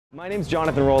My name's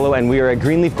Jonathan Rollo, and we are at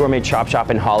Greenleaf Gourmet Chop Shop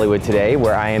in Hollywood today,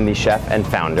 where I am the chef and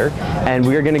founder. And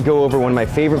we are going to go over one of my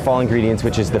favorite fall ingredients,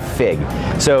 which is the fig.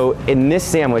 So in this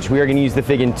sandwich, we are going to use the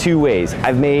fig in two ways.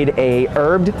 I've made a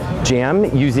herbed jam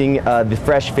using the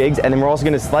fresh figs, and then we're also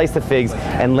going to slice the figs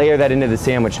and layer that into the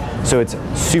sandwich, so it's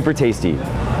super tasty.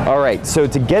 All right, so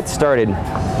to get started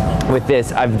with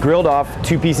this, I've grilled off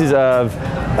 2 pieces of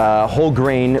whole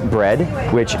grain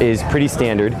bread, which is pretty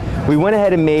standard. We went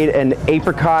ahead and made an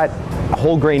apricot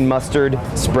whole grain mustard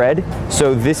spread.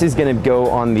 So this is going to go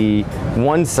on the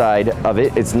one side of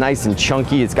it. It's nice and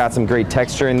chunky. It's got some great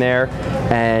texture in there,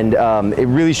 and it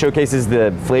really showcases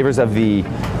the flavors of the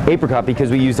apricot because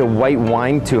we used a white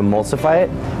wine to emulsify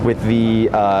it with the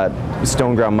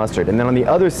stone ground mustard. And then on the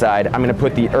other side, I'm going to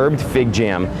put the herbed fig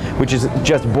jam, which is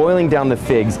just boiling down the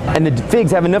figs. And the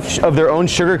figs have enough of their own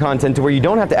sugar content to where you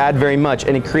don't have to add very much,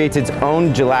 and it creates its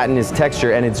own gelatinous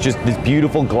texture, and it's just this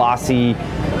beautiful, glossy,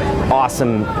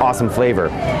 awesome flavor.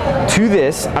 To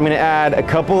this, I'm going to add a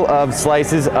couple of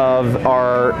slices of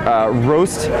our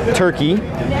roast turkey,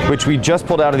 which we just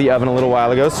pulled out of the oven a little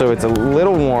while ago, so it's a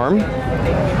little warm.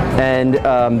 And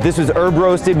this was herb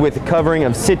roasted with a covering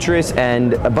of citrus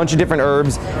and a bunch of different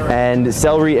herbs, and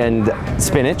celery and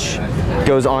spinach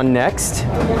goes on next.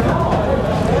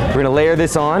 We're going to layer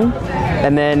this on,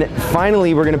 and then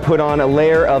finally we're going to put on a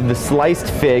layer of the sliced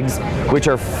figs, which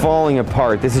are falling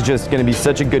apart. This is just going to be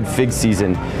such a good fig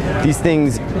season. These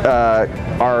things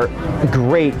are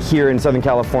great here in Southern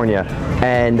California,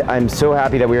 and I'm so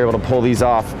happy that we were able to pull these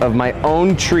off of my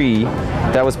own tree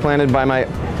that was planted by my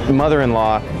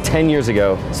mother-in-law 10 years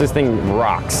ago. So this thing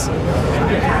rocks.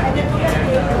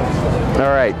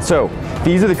 All right, so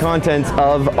these are the contents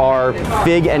of our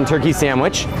fig and turkey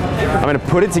sandwich. I'm going to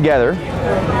put it together,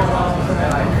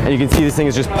 and you can see this thing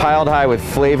is just piled high with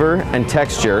flavor and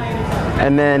texture.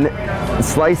 And then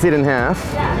slice it in half.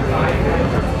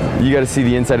 You got to see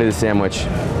the inside of the sandwich.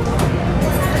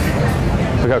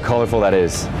 Look how colorful that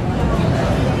is.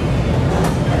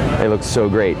 It looks so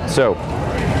great. So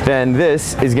then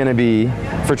this is going to be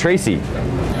for Tracy.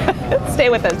 Stay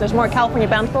with us. There's more California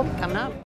Bountiful coming up.